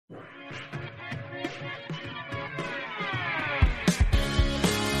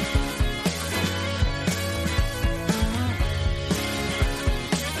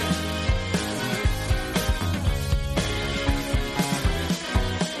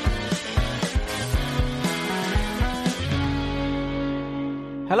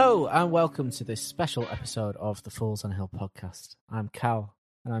Hello and welcome to this special episode of the Fools on Hill podcast. I'm Cal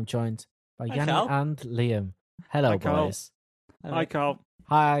and I'm joined by Hi, Yanni Cal. and Liam. Hello, Hi, Cal. boys. Hi, Carl.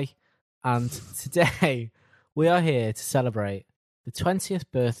 Hi. And today we are here to celebrate the 20th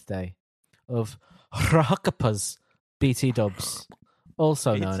birthday of Rockapuz BT Dubs,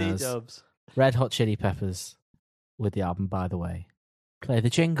 also known BT as Dubs. Red Hot Chili Peppers, with the album By the Way. Play the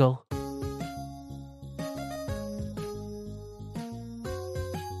jingle.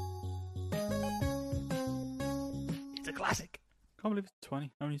 It's a classic. Can't believe it's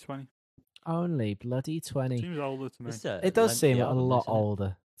 20. Only 20. Only bloody 20. Seems older to me. It's a It does lengthy seem a album, lot isn't it?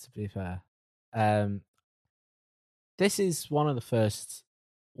 older, to be fair. This is one of the first,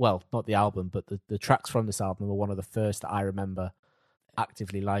 well, not the album, but the tracks from this album are one of the first that I remember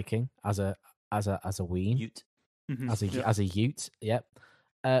actively liking as a ween, Ute. Mhm. as a Ute. Yep.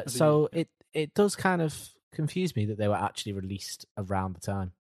 As a So Ute, it does kind of confuse me that they were actually released around the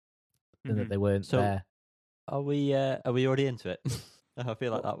time and that Mhm. they weren't So- there. Are we already into it? I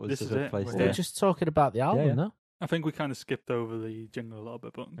feel like that was This a is good it. place We're to We're here. just talking about the album, yeah. no? I think we kind of skipped over the jingle a little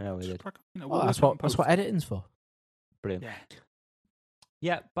bit, but Yeah, we just did. crack on, you know, Well, we'll that's work it what out in post. editing's for. Brilliant. Yeah.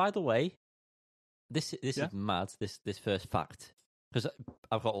 Yeah. By the way, this Yeah? is mad. This first fact, because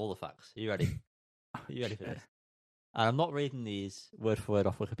I've got all the facts. Are you ready? Are you ready for Yeah. this? And I'm not reading these word for word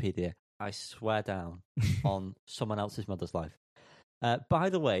off Wikipedia. I swear down on someone else's mother's life. By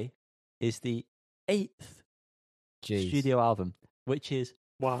the way, is the 8th Jeez. studio album, which is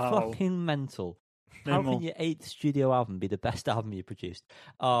Wow. fucking mental. How Name can more. your 8th studio album be the best album you produced?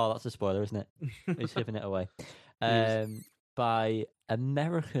 Oh, that's a spoiler, isn't it? It's giving it away. Jeez. By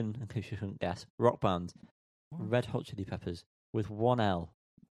American, in case you couldn't guess, rock band What? Red Hot Chili Peppers with one L.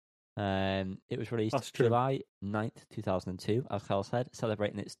 It was released That's true. July 9th, 2002, as Carl said,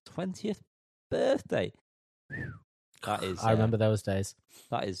 celebrating its 20th birthday. That is, I remember those days.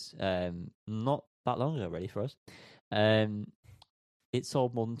 that is not that long ago, really, for us. It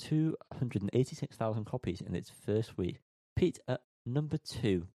sold more than 286,000 copies in its first week. Peaked at number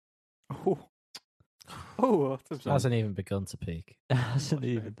 2. Oh. Oh, that's Hasn't even begun to peak. Hasn't What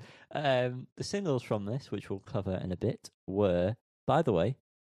a even. The singles from this, which we'll cover in a bit, were, by the way,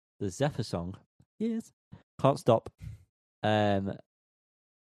 the Zephyr song, Yes, Can't Stop,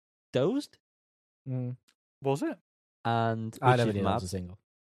 Dozed, Was it? and I Which never Is knew that was Mad, a single.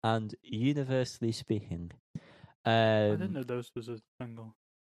 and Universally Speaking. I didn't know those was a single.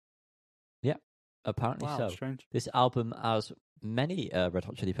 Apparently Wow, so. strange. This album, as many Red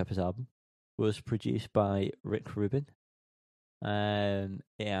Hot Chili Peppers album, was produced by Rick Rubin. And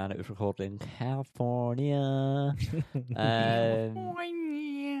it was recorded in California.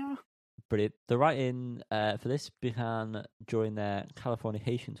 Brilliant. The writing for this began during their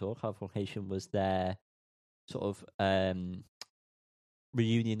Californication tour. Californication was their sort of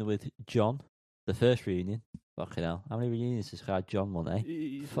reunion with John, the first reunion. Fucking hell. How many reunions has this guy John won,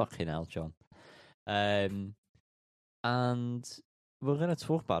 eh? Fucking hell, John. And we're going to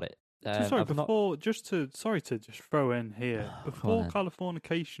talk about it. So sorry, I've not- before, sorry to just throw in here. Go on Before then.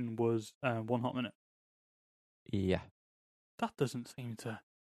 Californication was 1 Hot Minute. Yeah. That doesn't seem to.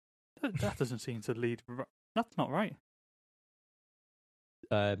 That doesn't seem to lead. That's not right.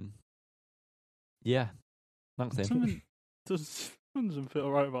 Yeah. Thanks, Tim. Something doesn't feel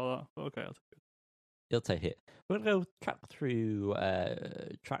right about that. But okay, I'll take it. You'll take it. We're going to go track through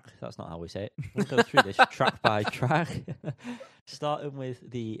track. That's not how we say it. We'll go through this track by track, starting with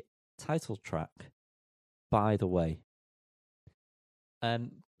the title track. By the way,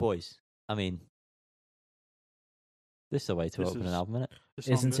 boys. I mean, this is a way to This open is- an album, isn't it? The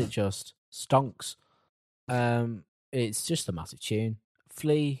song Isn't is- it just stonks? It's just a massive tune.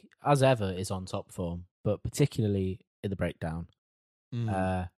 Flea, as ever, is on top form, but particularly in the breakdown.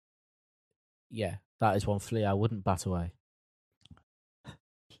 Yeah, that is one Flea I wouldn't bat away.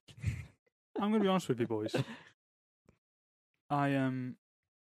 I'm going to be honest with you, boys. I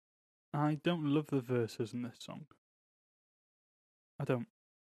don't love the verses in this song. I don't.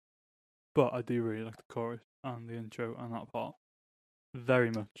 But I do really like the chorus and the intro and that part.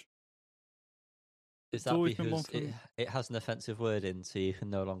 Very much. Is It's that always been one because from- it has an offensive word in, so you can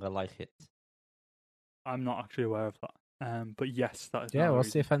no longer like it? I'm not actually aware of that. But yes, that is. Yeah, another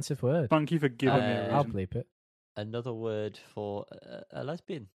what's the reason. offensive word? Thank you for giving me a Uh, I'll reason. bleep it. Another word for a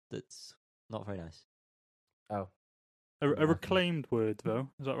lesbian that's not very nice. Oh. A reclaimed word, though.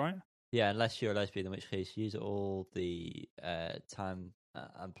 Is that right? Yeah, unless you're a lesbian, in which case use all the time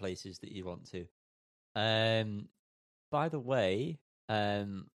and places that you want to. By the way,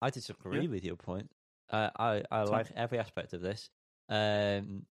 I disagree Yeah. with your point. I like every aspect of this. But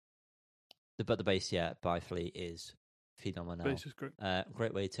the bass, by Flea is phenomenal. Bass is great.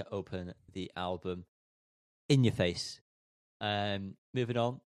 Great way to open the album in your face. Moving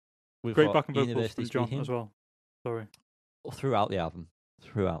on, we've Great got back and vocals University from John Speaking as well. Sorry. throughout the album,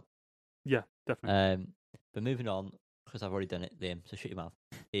 throughout. Yeah, definitely. But moving on, because I've already done it, Liam, so shut your mouth,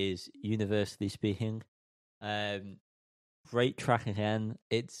 is Universally Speaking. Great track again.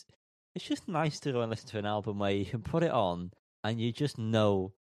 It's just nice to go and listen to an album where you can put it on and you just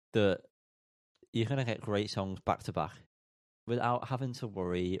know that you're going to get great songs back to back without having to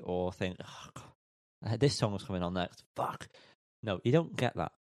worry or think, oh, God, this song's coming on next. Fuck. No, you don't get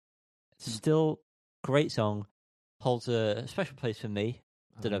that. It's still great song. Holds a special place for me.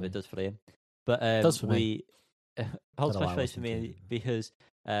 Don't know if it does for Liam. But does for me. Holds a Don't know why special I place for listened me to it. because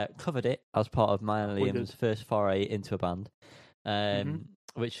covered it as part of mine and We Liam's did. first foray into a band, Mhm.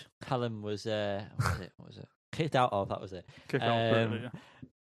 which Callum was what was it? Kicked out of. That was it. Kick off really, yeah.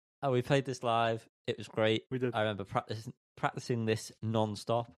 And we played this live. It was great. We did. I remember practicing this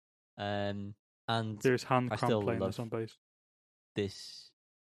non-stop. And There's hand I cramp still playing love this on bass. this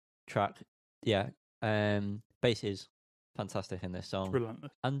track. Yeah, bass is fantastic in this song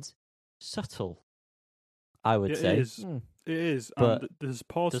Relentless. and subtle. I would It say. is. It is. But And there's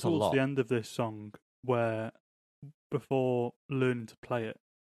parts there's a towards lot. the end of this song where, before learning to play it,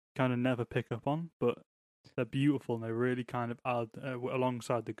 kind of never pick up on, but they're beautiful and they really kind of add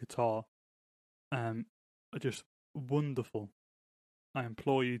alongside the guitar. Are just wonderful. I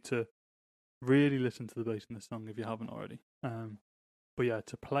implore you to really listen to the bass in this song if you haven't already. But yeah,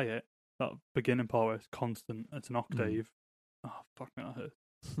 to play it, that beginning part where it's constant, it's an octave. Oh fuck me, that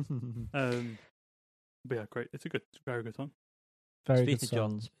hurt. But yeah, great. It's a very good song. Very Speaking good of song,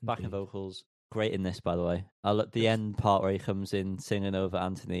 John's backing indeed. vocals, great in this, by the way. I look the Yes. end part where he comes in singing over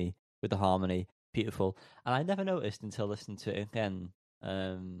Anthony with the harmony, beautiful. And I never noticed until listening to it again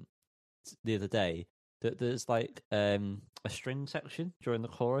the other day that there's like a string section during the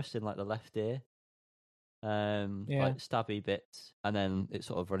chorus in like the left ear, like stabby bits, and then it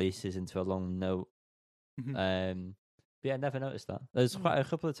sort of releases into a long note. Mhm. But yeah, I never noticed that. There's quite a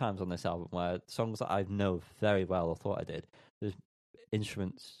couple of times on this album where songs that I know very well or thought I did, there's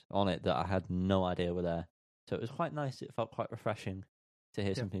instruments on it that I had no idea were there. So it was quite nice. It felt quite refreshing to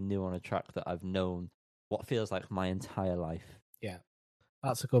hear something new on a track that I've known what feels like my entire life. Yeah,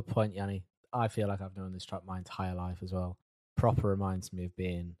 that's a good point, Yanni. I feel like I've known this track my entire life as well. Proper reminds me of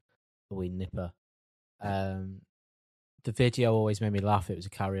being a wee nipper. The video always made me laugh. It was a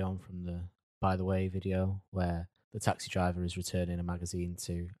carry on from the By the Way video where the taxi driver is returning a magazine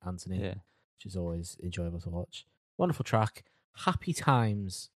to Anthony, which is always enjoyable to watch. Wonderful track. Happy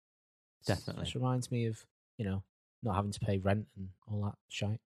times. Definitely. Which reminds me of, not having to pay rent and all that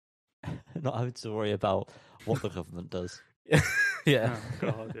shite. Not having to worry about what the government does. Yeah.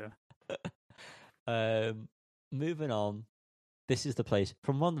 Oh, God, yeah. Moving on. This is the place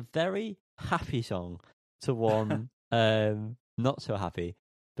from one very happy song to one not so happy,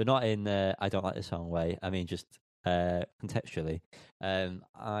 but not in I don't like this song way. I mean, just contextually.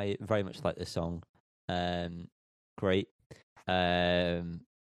 I very much like this song. Great. I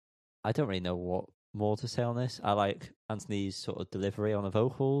don't really know what more to say on this. I like Anthony's sort of delivery on the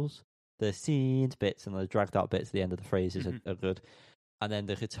vocals. The scenes bits and the dragged out bits at the end of the phrases are good. And then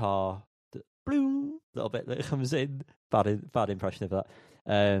the guitar, the bloom little bit that comes in, bad impression of that.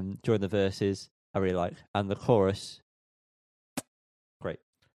 During the verses, I really like. And the chorus, great.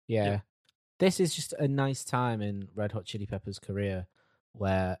 Yeah. This is just a nice time in Red Hot Chili Peppers' career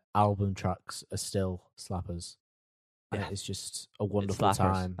where album tracks are still slappers. And it's just a wonderful It's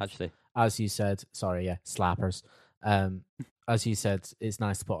slappers, time. actually. As you said, slappers. As you said, it's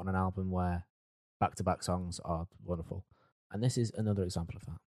nice to put on an album where back-to-back songs are wonderful. And this is another example of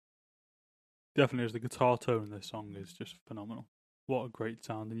that. Definitely is. The guitar tone in this song is just phenomenal. What a great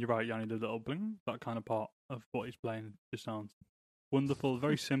sound. And you're right, Yanni, the little bling, that kind of part of what he's playing just sounds wonderful.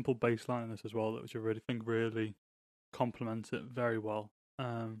 Very simple bass line in this as well, which I really think really complements it very well.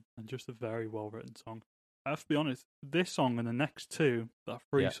 And just a very well-written song. I have to be honest, this song and the next two, that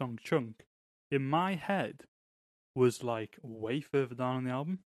three-song chunk, in my head was like way further down on the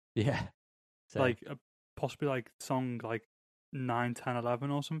album. Yeah. Same. Like possibly like song like 9, 10,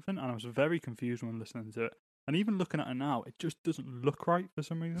 11 or something. And I was very confused when listening to it. And even looking at it now, it just doesn't look right for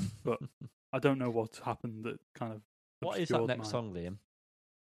some reason. But I don't know what's happened that kind of What is that obscured next my- song, Liam?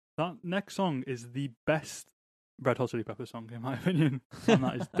 That next song is the best Red Hot Chili Peppers song, in my opinion. And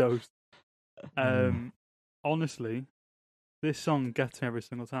that is Dosed. Honestly, this song gets me every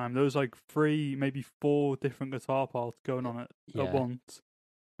single time. There's like 3, maybe 4 different guitar parts going on it at once.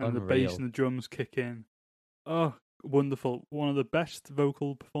 And the bass Unreal. and the drums kick in. Oh, wonderful. One of the best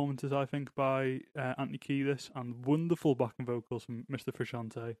vocal performances, I think, by Anthony Kiedis, and wonderful backing vocals from Mr.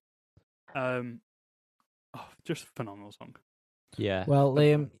 Frusciante. Just a phenomenal song. Yeah. Well,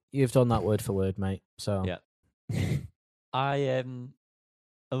 Liam, you've done that word for word, mate. So yeah. I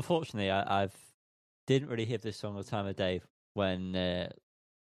unfortunately I've didn't really hear this song at the time of day when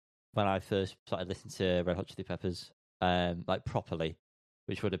I first started listening to Red Hot Chili Peppers, like properly,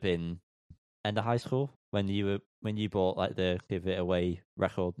 which would have been end of high school when you bought like the Give It Away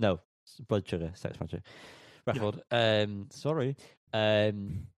record. No, Blood Sugar, Sex Magic record. Yeah. Sorry.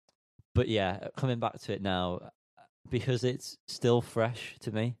 But yeah, coming back to it now, because it's still fresh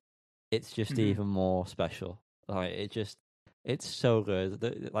to me, it's just even more special. Like it's so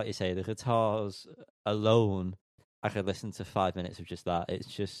good. Like you say, the guitars alone, I could listen to 5 minutes of just that. It's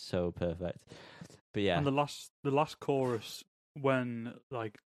just so perfect. But yeah, and the last chorus when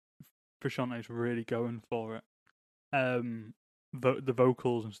like Frusciante's really going for it, the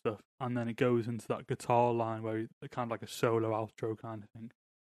vocals and stuff, and then it goes into that guitar line where kind of like a solo outro kind of thing.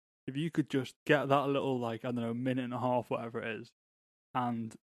 If you could just get that little, like, I don't know, minute and a half, whatever it is,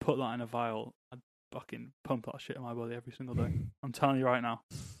 and put that in a vial, I'd fucking pump that shit in my body every single day. I'm telling you right now.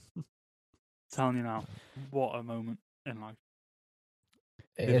 Telling you now, what a moment in life.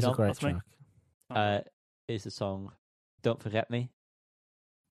 it is a great That's me. track. Is the song "Don't Forget Me."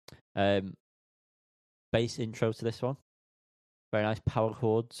 Bass intro to this one. Very nice power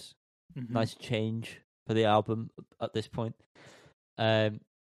chords. Nice change for the album at this point. And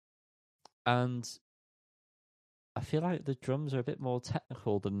I feel like the drums are a bit more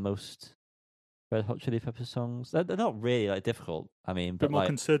technical than most Red Hot Chili Peppers songs. They're not really like difficult. I mean, but bit more like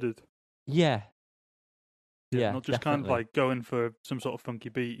considered. yeah, Not just kind of definitely. like going for some sort of funky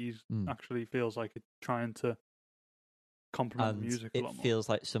beat. He actually feels like it's trying to complement the music a lot more. It feels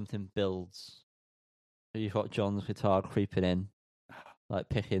like something builds. You've got John's guitar creeping in, like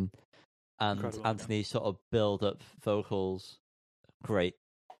picking, and Incredible, Anthony's sort of build up vocals. Great.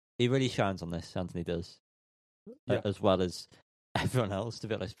 He really shines on this, Anthony does. As well as everyone else, to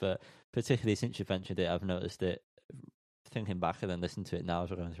be honest. But particularly since you mentioned it, I've noticed it, thinking back and then listening to it now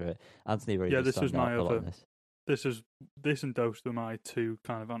as we're going through it. Anthony really does stand out a lot in this. This and Dose were my two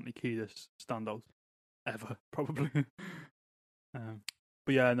kind of Anthony Kiedis standouts ever, probably.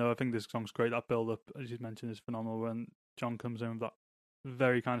 But yeah, no, I think this song's great. That build up, as you mentioned, is phenomenal. When John comes in with that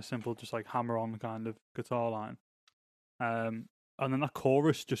very kind of simple, just like hammer on kind of guitar line, and then that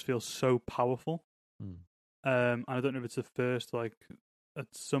chorus just feels so powerful. And I don't know if it's the first, like at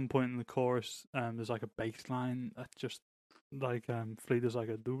some point in the chorus, there's like a bass line that just like Flea does like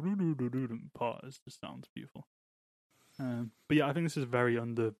a do do do do do part. It just sounds beautiful. But yeah, I think this is a very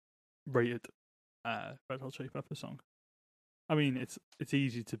underrated Red Hot Chili Peppers song. I mean, it's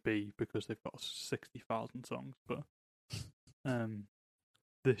easy to be because they've got 60,000 songs, but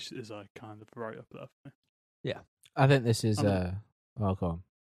this is like kind of right up there for me. Yeah, I think this is. Well, go on.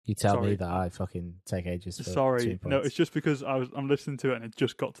 You tell Sorry. me that I fucking take ages. For Sorry, 2 points. no, it's just because I'm listening to it and it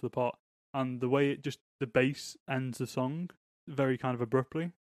just got to the part, and the way the bass ends the song very kind of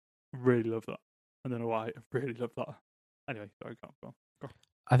abruptly. Really love that. I don't know why. I really love that. Anyway, sorry, go.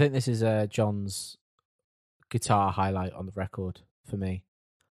 I think this is John's guitar highlight on the record for me.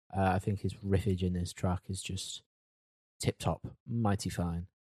 I think his riffage in this track is just tip top, mighty fine.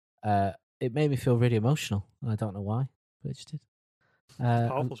 It made me feel really emotional. I don't know why, but it just did.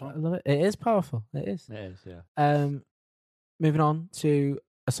 Powerful song. I love it. It is powerful. It is. It is, yeah. Moving on to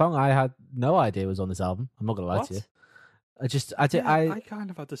a song I had no idea was on this album. I'm not gonna lie to you. I kind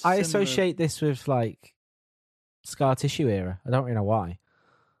of had the I associate this with like Scar Tissue era. I don't really know why.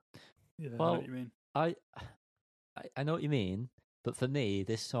 Yeah, I know Well, what you mean. I know what you mean, but for me,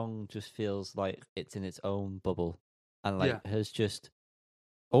 this song just feels like it's in its own bubble, and like has just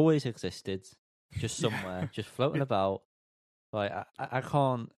always existed, just somewhere, just floating about. Like I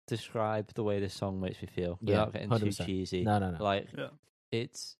can't describe the way this song makes me feel without getting 100%. too cheesy. No. Like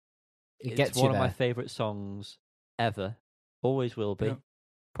it's gets one you of my there. favorite songs ever. Always will be,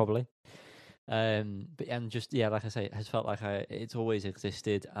 probably. But just like I say, it has felt like it's always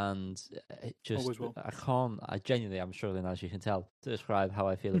existed, and it just Always will. I genuinely, I'm struggling, as you can tell, to describe how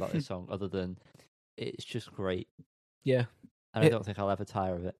I feel about this song, other than it's just great. Yeah, and I don't think I'll ever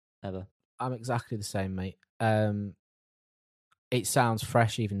tire of it ever. I'm exactly the same, mate. It sounds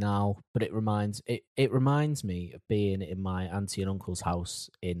fresh even now, but it reminds me of being in my auntie and uncle's house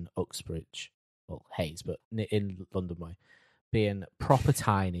in Uxbridge, well Hayes, but in London way, being proper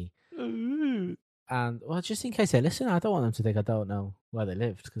tiny. And well, just in case they listen, I don't want them to think I don't know where they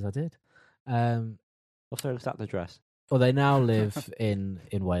lived, because I did. What's their exact address? Well, they now live in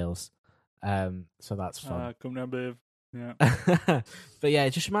Wales, So that's fun. Come down, babe. Yeah. But yeah,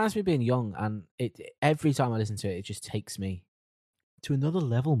 it just reminds me of being young, and every time I listen to it, it just takes me to another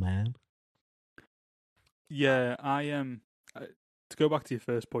level, man. Yeah, I am. To go back to your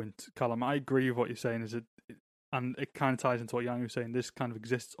first point, Callum, I agree with what you're saying. And it kind of ties into what Yang was saying. This kind of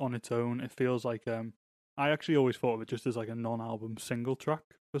exists on its own. It feels like I actually always thought of it just as like a non-album single track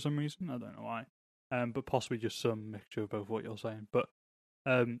for some reason. I don't know why, but possibly just some mixture of both what you're saying. But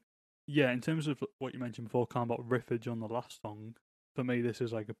yeah, in terms of what you mentioned before, kind of about riffage on the last song, for me this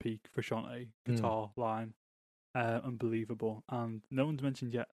is like a peak Frusciante guitar line, unbelievable. And no one's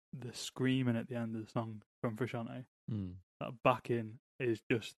mentioned yet the screaming at the end of the song from Frusciante. That back in is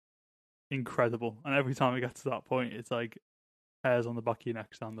just incredible, and every time I get to that point, it's like hairs on the back of your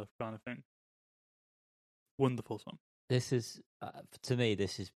neck stand up kind of thing. Wonderful song. This is to me.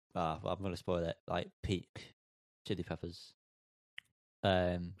 This is I'm going to spoil it. Like peak Chili Peppers.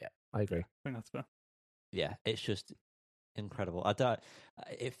 Yeah, I agree. I think that's fair. Yeah, it's just incredible. I don't.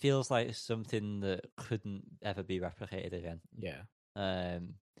 It feels like something that couldn't ever be replicated again. Yeah.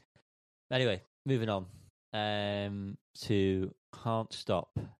 Anyway, moving on. To Can't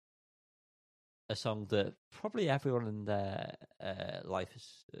Stop, a song that probably everyone in their life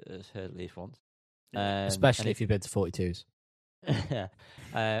has heard at least once. Especially if you've been to 42s. Yeah.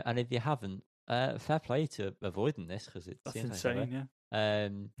 And if you haven't, fair play to avoiding this because it's insane. Yeah.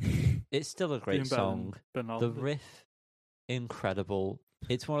 It's still a great song. The riff, incredible.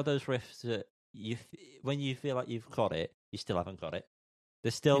 It's one of those riffs that when you feel like you've got it, you still haven't got it.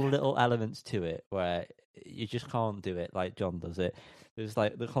 There's still little elements to it where you just can't do it like John does it. There's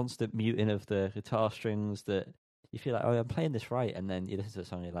like the constant muting of the guitar strings that you feel like, oh, I'm playing this right, and then you listen to the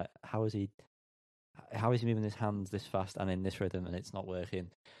song, and you're like, how is he moving his hands this fast and in this rhythm, and it's not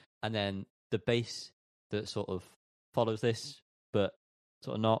working? And then the bass that sort of follows this, but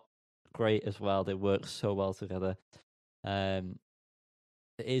sort of not great as well. They work so well together. It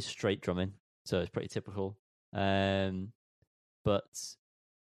is straight drumming, so it's pretty typical. But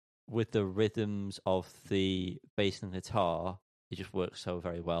with the rhythms of the bass and guitar, it just works so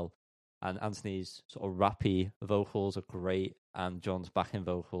very well. And Anthony's sort of rappy vocals are great, and John's backing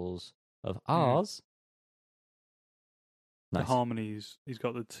vocals of ours. Nice. The harmonies, he's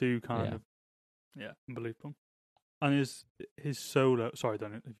got the two kind of, unbelievable. And his solo. Sorry, I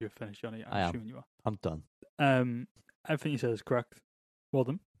don't know if you're finished, Johnny. I'm assuming you are. I'm done. Everything you said is correct. Well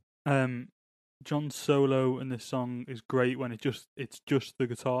done. John's solo in this song is great when it's just the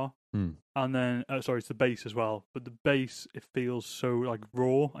guitar, and then it's the bass as well. But the bass, it feels so like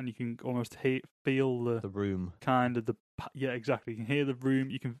raw, and you can almost feel the room, kind of exactly. You can hear the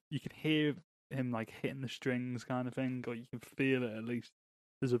room. You can hear him like hitting the strings, kind of thing, or you can feel it at least.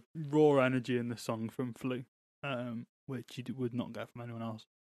 There's a raw energy in this song from Flea, which you would not get from anyone else.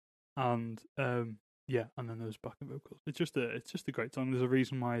 And and then those backing vocals. It's just a great song. There's a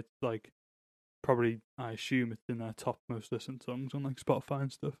reason why it's like. Probably, I assume it's in their top most listened songs on like Spotify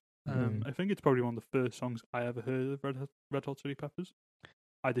and stuff. I think it's probably one of the first songs I ever heard of Red Hot Chili Peppers.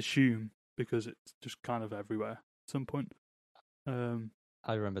 I'd assume because it's just kind of everywhere at some point.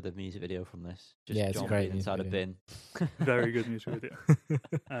 I remember the music video from this. Just it's John a great inside a bin. Very good music video.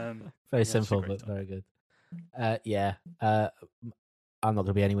 Very simple, but very good. I'm not going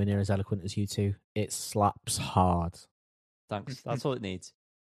to be anywhere near as eloquent as you two. It slaps hard. Thanks. That's all it needs.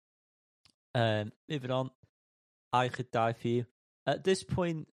 Moving on, I Could Die For You. At this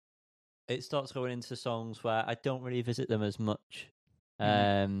point, it starts going into songs where I don't really visit them as much,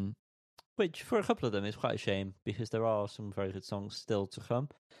 which for a couple of them is quite a shame because there are some very good songs still to come.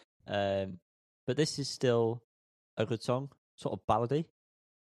 But this is still a good song, sort of ballady.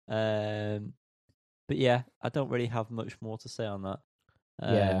 But yeah, I don't really have much more to say on that.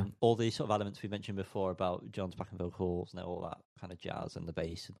 All these sort of elements we mentioned before about John's backing vocals and all that kind of jazz and the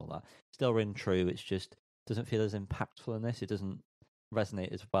bass and all that still ring true. It's just doesn't feel as impactful in this. It doesn't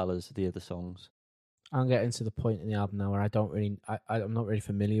resonate as well as the other songs. I'm getting to the point in the album now where I'm not really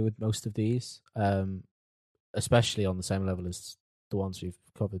familiar with most of these, especially on the same level as the ones we've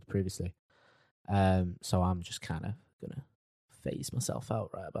covered previously. So I'm just kind of gonna phase myself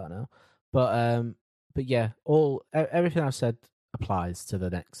out right about now. But yeah, everything I've said applies to the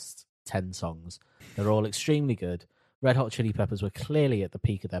next 10 songs. They're all extremely good. Red Hot Chili Peppers were clearly at the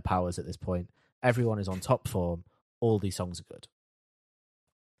peak of their powers at this point. Everyone is on top form. All these songs are good.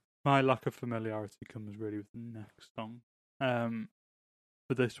 My lack of familiarity comes really with the next song.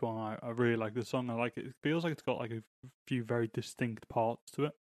 For this one, I really like the song. I like it. It feels like it's got like a few very distinct parts to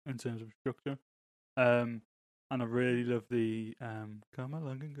it in terms of structure. And I really love the "Come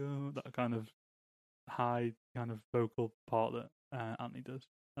Along and Go," that kind of high kind of vocal part that Anthony does.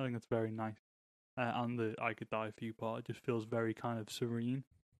 I think it's very nice. And the I Could Die For You part, it just feels very kind of serene,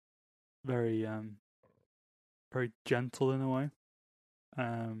 very very gentle in a way,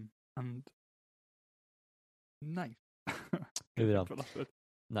 and nice. Moving on.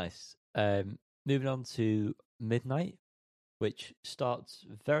 Nice. Moving on to Midnight, which starts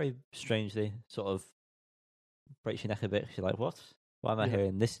very strangely, sort of breaks your neck a bit. You're like, what? Why am I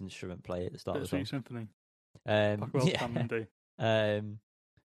hearing this instrument play at the start of the song? Symphony.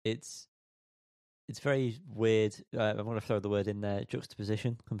 It's very weird. I'm going to throw the word in there,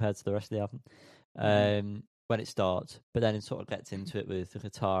 juxtaposition compared to the rest of the album. When it starts, but then it sort of gets into it with the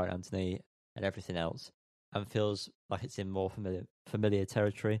guitar and Anthony and everything else, and feels like it's in more familiar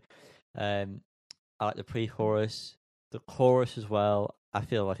territory. I like the pre-chorus, the chorus as well. I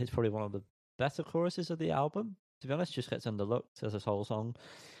feel like it's probably one of the better choruses of the album. To be honest, just gets underlooked as a whole song.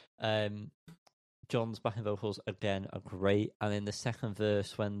 John's backing vocals again are great, and in the second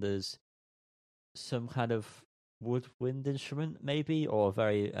verse, when there's some kind of woodwind instrument, maybe, or a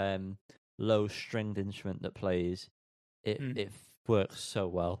very low stringed instrument that plays, it works so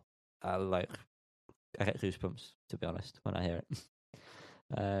well. I get goosebumps, to be honest, when I hear it.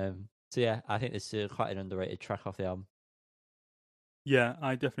 So yeah, I think this is quite an underrated track off the album. Yeah,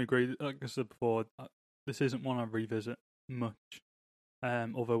 I definitely agree. Like I said before, this isn't one I revisit much.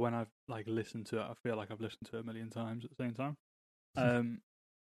 Although when I've listened to it, I feel like I've listened to it a million times at the same time.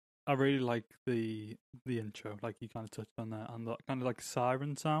 I really like the intro, like you kind of touched on there, and that kind of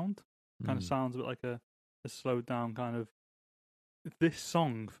siren sound. Kind of sounds a bit like a slowed down kind of. This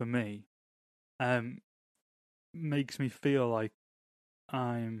song for me, makes me feel like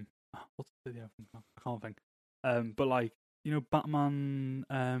I'm. What's the video? I can't think. But Batman,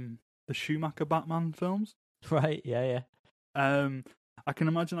 the Schumacher Batman films. Right. Yeah. I can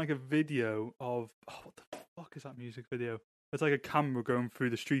imagine a video of what the fuck is that music video? It's like a camera going through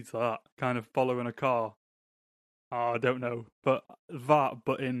the streets like that, kind of following a car. I don't know, but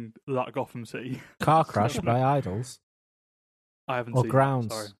in that Gotham City. Car Crash by Idols. I haven't seen. Or Grounds.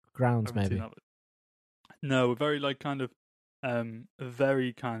 That, sorry. Grounds, maybe. No, very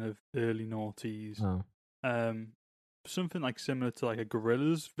very kind of early noughties. Oh. Something similar to a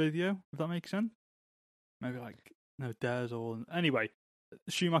Gorillaz video, if that makes sense. Maybe Dares or anyway,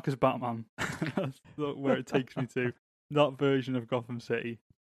 Schumacher's Batman. That's where it takes me to. That version of Gotham City.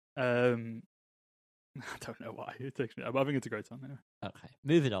 I don't know why it takes me, but I think it's a great song. Anyway. Okay,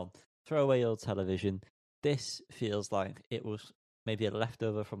 moving on. Throw Away Your Television. This feels like it was maybe a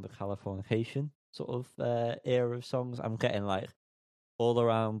leftover from the Californication sort of era of songs. I'm getting all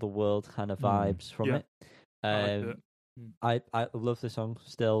around the world kind of vibes from it. I love the song.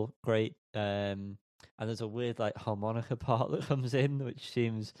 Still great. And there's a weird harmonica part that comes in, which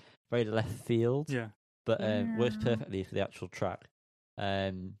seems very left field. Yeah. But works perfectly for the actual track.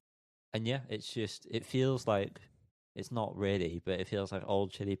 And yeah, it feels like it's not really, but it feels like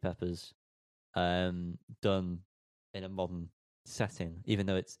old Chili Peppers done in a modern setting, even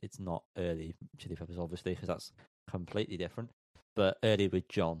though it's not early Chili Peppers, obviously, because that's completely different, but early with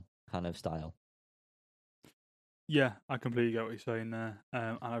John kind of style. Yeah, I completely get what you're saying there.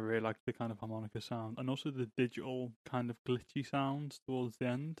 And I really like the kind of harmonica sound, and also the digital kind of glitchy sounds towards the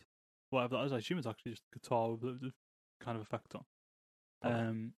end. Whatever that is, I assume it's actually just guitar with the kind of effect on.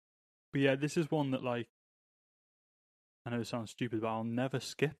 But yeah, this is one that I know it sounds stupid, but I'll never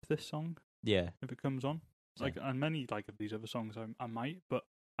skip this song. Yeah, if it comes on, and many of these other songs I might, but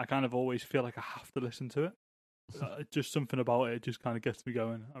I kind of always feel like I have to listen to it. Just something about it just kind of gets me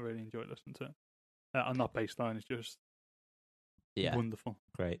going. I really enjoy listening to it, and that bass line is just wonderful.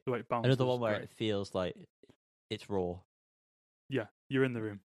 Great. The way it bounces. Another one where it feels like it's raw. Yeah, you're in the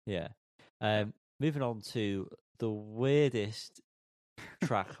room. Yeah. Moving on to the weirdest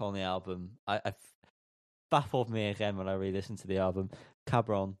track on the album. I baffled me again when I re-listened to the album.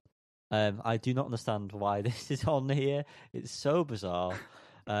 Cabron. I do not understand why this is on here. It's so bizarre.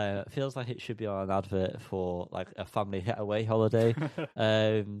 It feels like it should be on an advert for a family getaway holiday.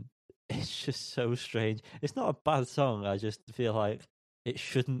 It's just so strange. It's not a bad song. I just feel like it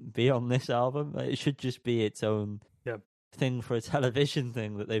shouldn't be on this album. It should just be its own thing for a television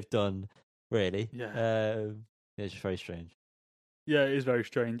thing that they've done. Really, it's very strange. Yeah, it is very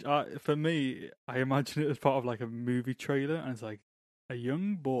strange. For me, I imagine it as part of a movie trailer, and it's a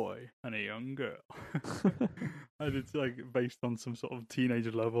young boy and a young girl, and it's based on some sort of teenage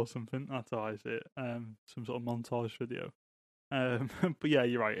love or something. That's how I see it. Some sort of montage video. But yeah,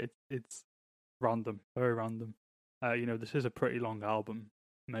 you're right. It's random, very random. This is a pretty long album.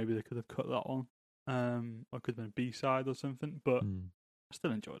 Maybe they could have cut that one. Or it could have been a B-side or something. But I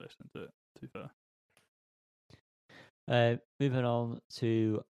still enjoy listening to it. To be Moving on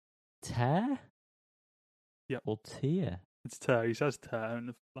to Tear. Yep. Or Tear. It's Tear. He says Tear. And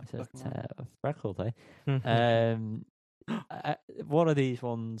It says Tear. Freckled, eh? Mhm. One of these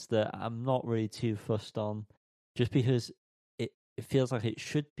ones that I'm not really too fussed on, just because it feels like it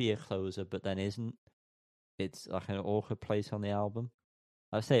should be a closer, but then isn't. It's like an awkward place on the album.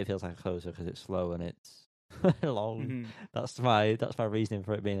 I say it feels like a closer because it's slow and it's long. Mhm. That's my reasoning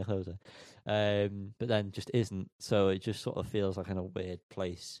for it being a closer. But then just isn't. So it just sort of feels like in a weird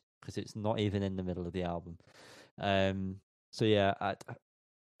place because it's not even in the middle of the album. So yeah,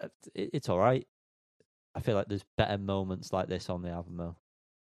 it's all right. I feel like there's better moments like this on the album though.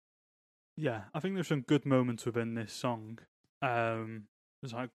 Yeah, I think there's some good moments within this song.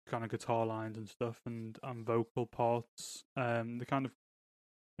 There's like kind of guitar lines and stuff, and vocal parts. The kind of,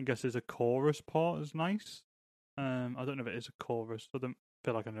 I guess, there's a chorus part is nice. I don't know if it is a chorus. I don't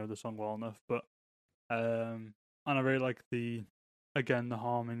feel like I know the song well enough, but and I really like the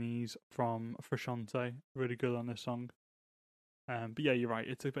harmonies from Frusciante. Really good on this song. But yeah, you're right.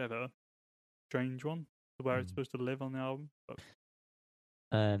 It's a bit of a strange one, where it's supposed to live on the album, but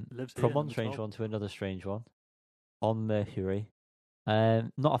lives from here one on the strange 12. one to another strange one. On Mercury.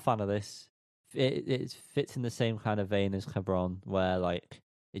 Not a fan of this. It fits in the same kind of vein as Cabron, where like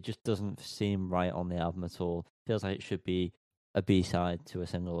it just doesn't seem right on the album at all. Feels like it should be a B-side to a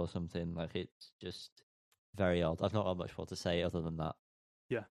single or something. Like it's just very odd. I've not got much more to say other than that.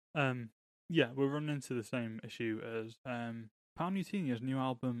 Yeah, we're running into the same issue as Paul Nutini's new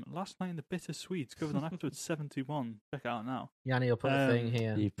album, Last Night in the Bittersweet, covered on episode 71. Check it out now. Yanni, you'll put the thing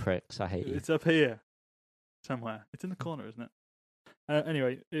here. You pricks, I hate you. It's up here somewhere. It's in the corner, isn't it?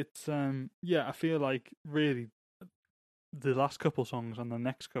 Anyway, it's I feel like really the last couple songs and the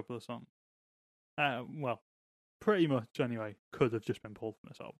next couple of songs, well, pretty much anyway, could have just been pulled from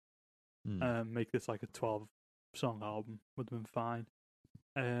this album. Make this like a 12-song album would have been fine.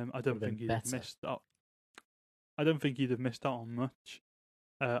 I don't think he'd have missed out. I don't think he'd have missed out on much.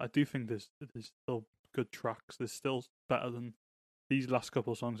 I do think there's still good tracks. There's still better than these last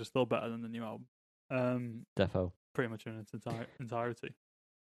couple of songs are still better than the new album. Defo. Pretty much in its entirety.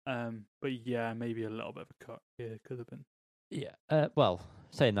 But yeah, maybe a little bit of a cut here could have been. Yeah. Well,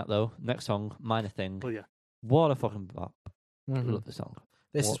 saying that though, next song, Minor Thing. Well, yeah. What a fucking bop. Mm-hmm. I love the song.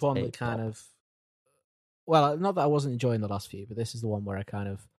 This is one that kind of. Well, not that I wasn't enjoying the last few, but this is the one where I kind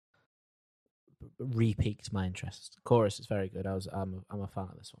of re-piqued my interest. The chorus is very good. I'm a fan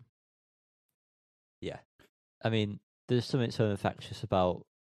of this one. Yeah, I mean, there's something so infectious about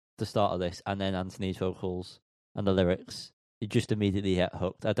the start of this, and then Anthony's vocals and the lyrics. You just immediately get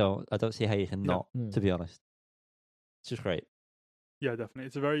hooked. I don't see how you can not. To be honest, it's just great. Yeah, definitely.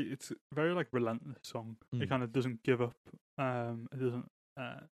 It's a very like relentless song. It kind of doesn't give up. It doesn't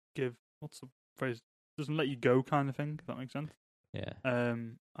give what's the phrase? Doesn't let you go, kind of thing. If that makes sense. Yeah.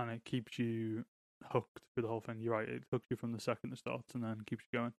 And it keeps you hooked through the whole thing. You're right. It hooks you from the second it starts, and then keeps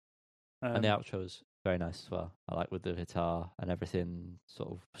you going. And the outro is very nice as well. I like with the guitar and everything, sort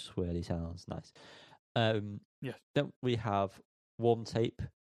of swirly sounds. Nice. Yes. Then we have Warm Tape,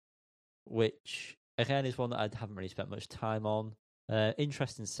 which again is one that I haven't really spent much time on.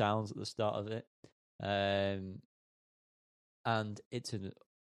 Interesting sounds at the start of it, and it's an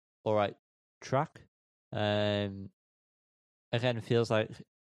alright track. Again, it feels like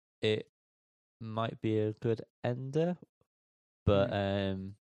it might be a good ender, but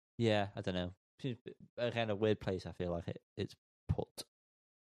yeah, I don't know. Again, a weird place. I feel like it's put,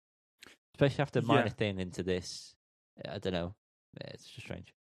 especially after Minor Thing into this. I don't know. It's just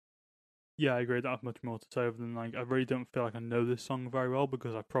strange. Yeah, I agree. I don't have much more to say other than like I really don't feel like I know this song very well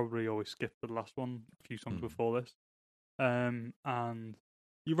because I probably always skipped the last one, a few songs before this. And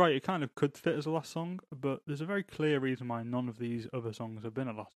you're right, it kind of could fit as a last song, but there's a very clear reason why none of these other songs have been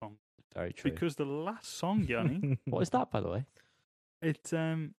a last song. Very true. Because the last song, Yanni. What is that, by the way? It's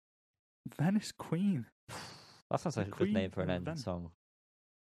Venice Queen. That sounds like a good name for an end song.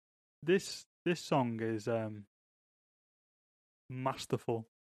 This song is masterful.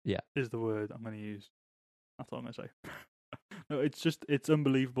 Yeah, is the word I'm going to use. That's all I'm going to say. No, it's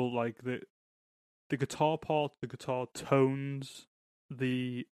unbelievable. Like the guitar part, the guitar tones,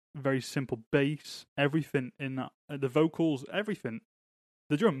 the very simple bass, everything in that, the vocals, everything,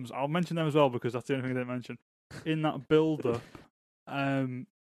 the drums. I'll mention them as well because that's the only thing I didn't mention. In that build up,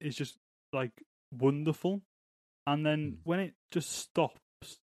 is just like wonderful, and then when it just stops,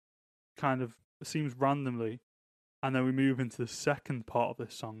 kind of seems randomly. And then we move into the second part of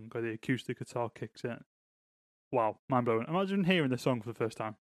this song where the acoustic guitar kicks in. Wow, mind blowing. Imagine hearing this song for the first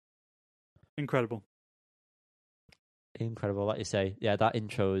time. Incredible. Incredible, like you say. Yeah, that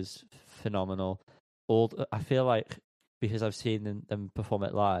intro is phenomenal. I feel like because I've seen them perform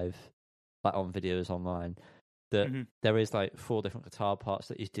it live, like on videos online, that there is like 4 different guitar parts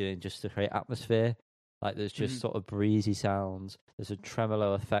that he's doing just to create atmosphere. Like there's just sort of breezy sounds. There's a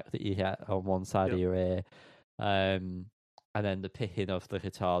tremolo effect that you get on one side of your ear. And then the picking of the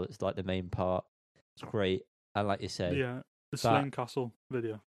guitar that's like the main part. It's great. And like you say, the Slane Castle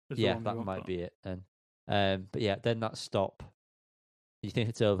video. Yeah, that might be it. And but yeah, then that stop. You think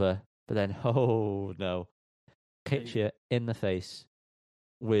it's over, but then oh no, kicks you in the face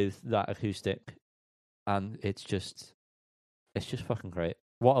with that acoustic, and it's just fucking great.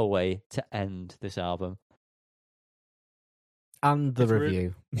 What a way to end this album. And the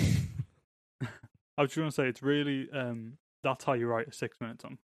review. I was just going to say, it's really, that's how you write a 6-minute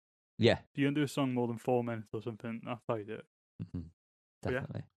song. Yeah. If you can do a song more than 4 minutes or something, that's how you do it.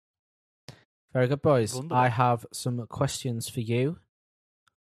 Definitely. Very good, boys. I have some questions for you.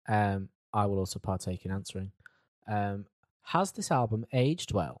 I will also partake in answering. Has this album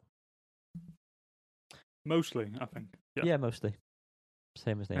aged well? Mostly, I think. Yeah, mostly.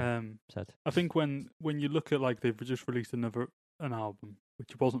 Same as Liam said. I think when you look at, like, they've just released an album,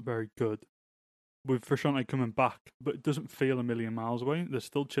 which wasn't very good, with Frusciante coming back, but it doesn't feel a million miles away. There's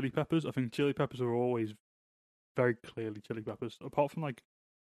still Chili Peppers. I think Chili Peppers are always very clearly Chili Peppers. Apart from, like,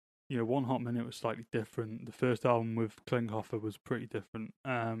 One Hot Minute was slightly different. The first album with Klinghoffer was pretty different.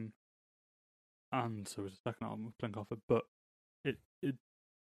 And so was the second album with Klinghoffer. But it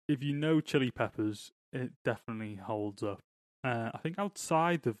if you know Chili Peppers, it definitely holds up. I think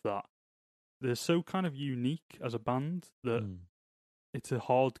outside of that, they're so kind of unique as a band that it's a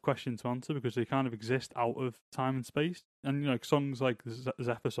hard question to answer because they kind of exist out of time and space. And, like, songs like the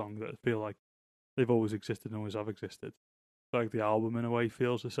Zephyr song that feel like they've always existed and always have existed. Like, the album, in a way,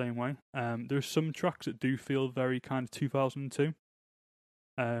 feels the same way. There's some tracks that do feel very kind of 2002.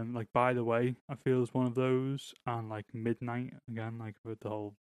 Like, By the Way, I feel is one of those. And, like, Midnight, again, like, with the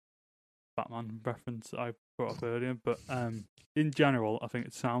whole Batman reference that I brought up earlier. But in general, I think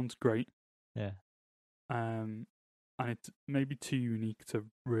it sounds great. Yeah. And it's maybe too unique to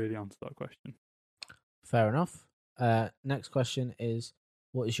really answer that question. Fair enough. Next question is,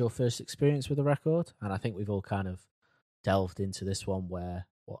 what is your first experience with the record? And I think we've all kind of delved into this one where,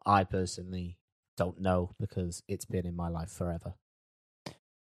 well, I personally don't know because it's been in my life forever.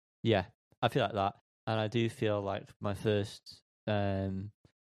 Yeah, I feel like that. And I do feel like my first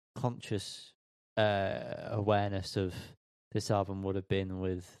conscious awareness of this album would have been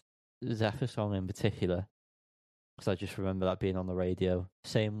with Zephyr song in particular, because I just remember that being on the radio.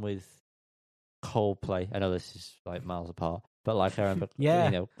 Same with Coldplay. I know this is like miles apart, but like I remember,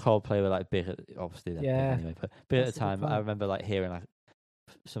 Coldplay were like big. Obviously, they're big anyway, but big at the time. I remember like hearing like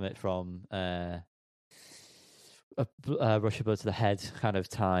something from Rush Your Blood to the Head kind of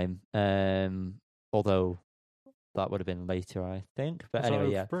time. Although that would have been later, I think. But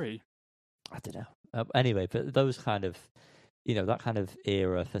anyway, yeah, I don't know. Anyway, but those kind of, that kind of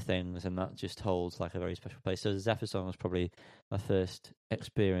era for things, and that just holds like a very special place. So the Zephyr song was probably my first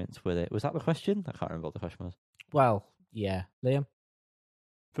experience with it. Was that the question? I can't remember what the question was. Well, yeah. Liam?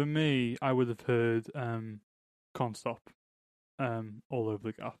 For me, I would have heard Can't Stop all over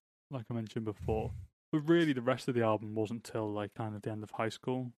the gaff, like I mentioned before. But really, the rest of the album wasn't till like kind of the end of high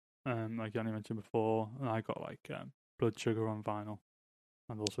school, like Yanni mentioned before. And I got like Blood Sugar on vinyl,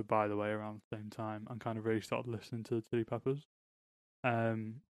 and also By the Way around the same time, and kind of really started listening to the Chili Peppers.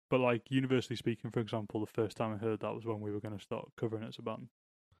 But like Universally Speaking, for example, the first time I heard that was when we were going to start covering it as a band.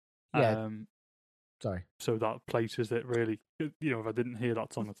 Yeah. Sorry. So that places it really. If I didn't hear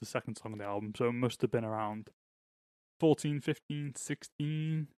that song, it's the second song on the album, so it must have been around 14, 15,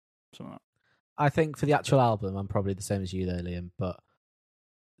 16, something like that. I think for the actual album, I'm probably the same as you there, Liam, but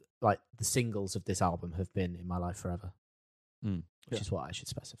like the singles of this album have been in my life forever, which is what I should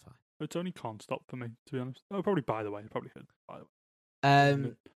specify. It's only Can't Stop for me, to be honest. Oh, probably By the Way. I probably heard By the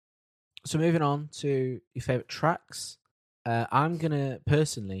Way. So moving on to your favourite tracks, I'm gonna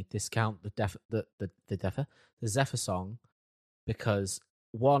personally discount the Zephyr song because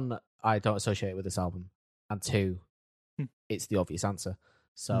one, I don't associate it with this album, and two, it's the obvious answer.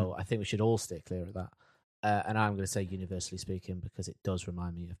 So I think we should all stay clear of that. And I'm going to say Universally Speaking because it does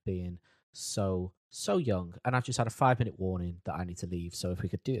remind me of being so young. And I've just had a 5-minute warning that I need to leave. So if we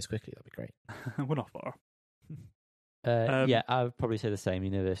could do this quickly, that'd be great. We're not far. Yeah, I would probably say the same,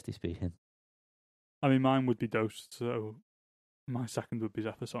 Universally Speaking. I mean, mine would be Dosed, so my second would be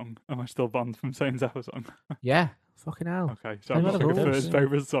Zephyr song. Am I still banned from saying Zephyr song? Yeah, fucking hell. Okay, so I'm not a first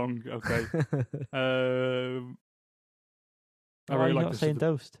favourite song. Okay. I really like saying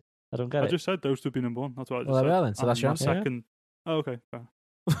Dosed. I don't get it. I just said Dosed would be number one. That's what I just said. Well, then, so that's your answer. Second. Oh, okay. Fair.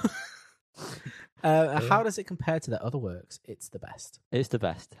 How does it compare to their other works? It's the best. It's the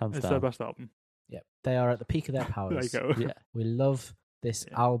best, hands It's down. their best album. Yep, they are at the peak of their powers. There you go. Yeah. We love this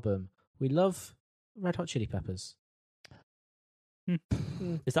album. We love Red Hot Chili Peppers.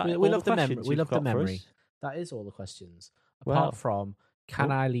 Is that we all love the memory? questions We you've love the got for memory. us? That is all the questions. Well- Apart from,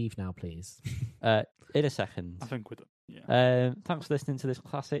 can Oh. I leave now, please? In a second. I think with them. Yeah. Thanks for listening to this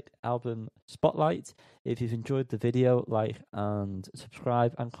classic album spotlight. If you've enjoyed the video, like and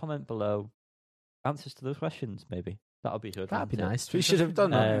subscribe and comment below answers to those questions. Maybe that'll be good. That'd be wouldn't it? nice. We should have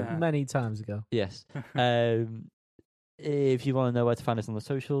done that Um, many times ago. Yes. If you want to know where to find us on the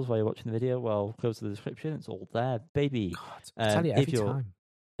socials while you're watching the video, well, go to the description. It's all there, baby. God, I tell you if every you're time.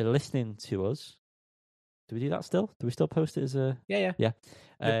 listening to us, do we do that still? Do we still post it as a? Yeah.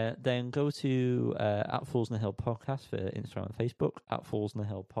 Then go to at Falls on the Hill podcast for Instagram and Facebook, at Falls on the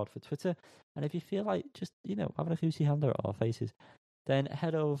Hill pod for Twitter. And if you feel like just, having a goosey hander at our faces, then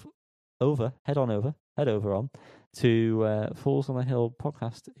head on over to Falls on the Hill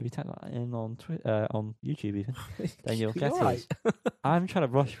podcast. If you type that in on on YouTube even, then you'll get You're it. I'm trying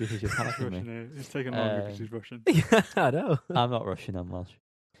to rush because you're panicking me. Russian, it's taking longer because he's Russian. I know. I'm not Russian, I'm Welsh.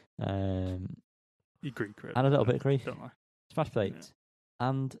 You Greek, really. And a little bit of Greek. Don't lie. Smash Plate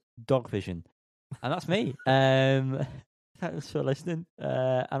and Dog Vision. And that's me. Thanks for listening.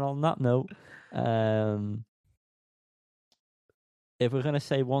 And on that note, if we're going to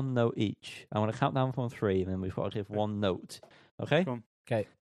say one note each, I'm going to count down from 3, and then we've got to give one note. Okay? Go on. Okay.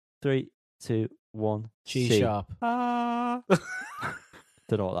 3, 2, 1. G C. sharp. Ah.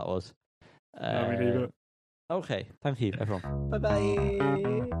 Don't know what that was. No, me neither. Okay. Thank you, everyone. Bye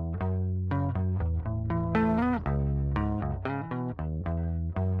bye.